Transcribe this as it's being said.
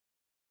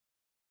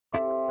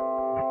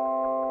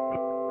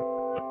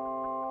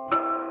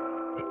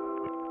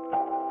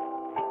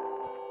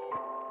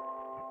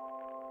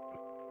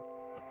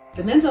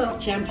The Mental Health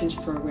Champions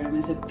program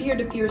is a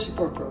peer-to-peer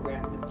support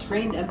program with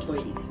trained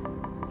employees.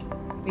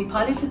 We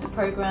piloted the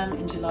program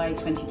in July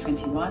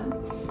 2021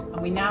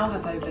 and we now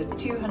have over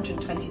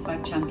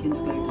 225 champions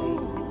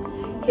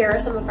globally. Here are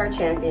some of our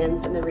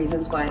champions and the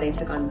reasons why they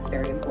took on this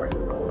very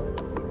important role.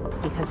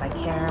 Because I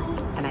care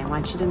and I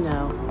want you to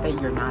know that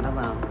you're not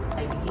alone.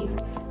 I believe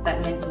that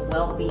mental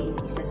well-being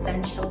is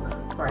essential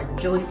for a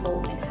joyful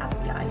and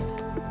happy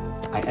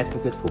life. I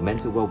advocate for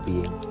mental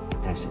well-being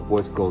and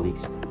support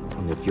colleagues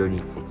on the journey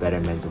for better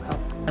mental health.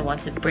 I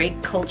want to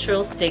break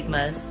cultural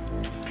stigmas,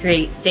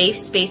 create safe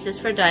spaces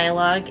for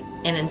dialogue,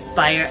 and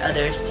inspire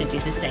others to do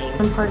the same.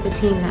 I'm part of a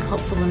team that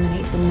helps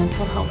eliminate the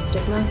mental health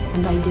stigma,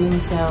 and by doing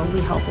so, we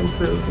help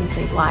improve and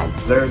save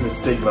lives. There's a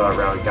stigma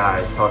around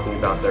guys talking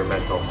about their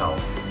mental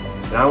health,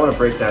 and I want to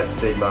break that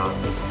stigma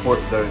and support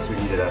those who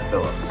need it at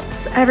Philips.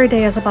 Every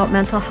day is about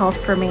mental health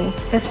for me.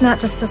 It's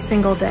not just a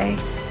single day.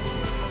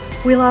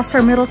 We lost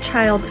our middle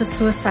child to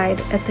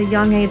suicide at the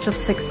young age of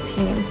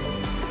 16.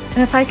 And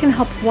if I can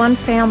help one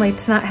family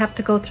to not have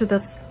to go through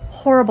this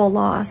horrible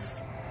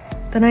loss,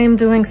 then I am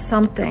doing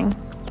something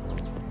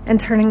and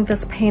turning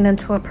this pain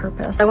into a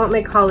purpose. I want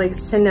my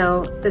colleagues to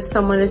know that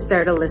someone is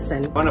there to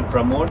listen. I want to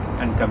promote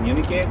and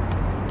communicate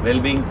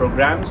well-being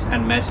programs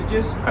and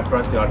messages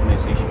across the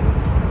organization.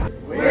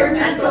 We're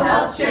mental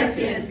health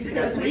champions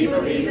because we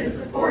believe in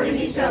supporting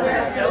each other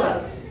at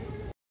Philips.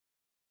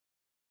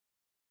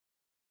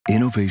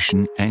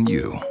 Innovation and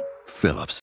you, Philips.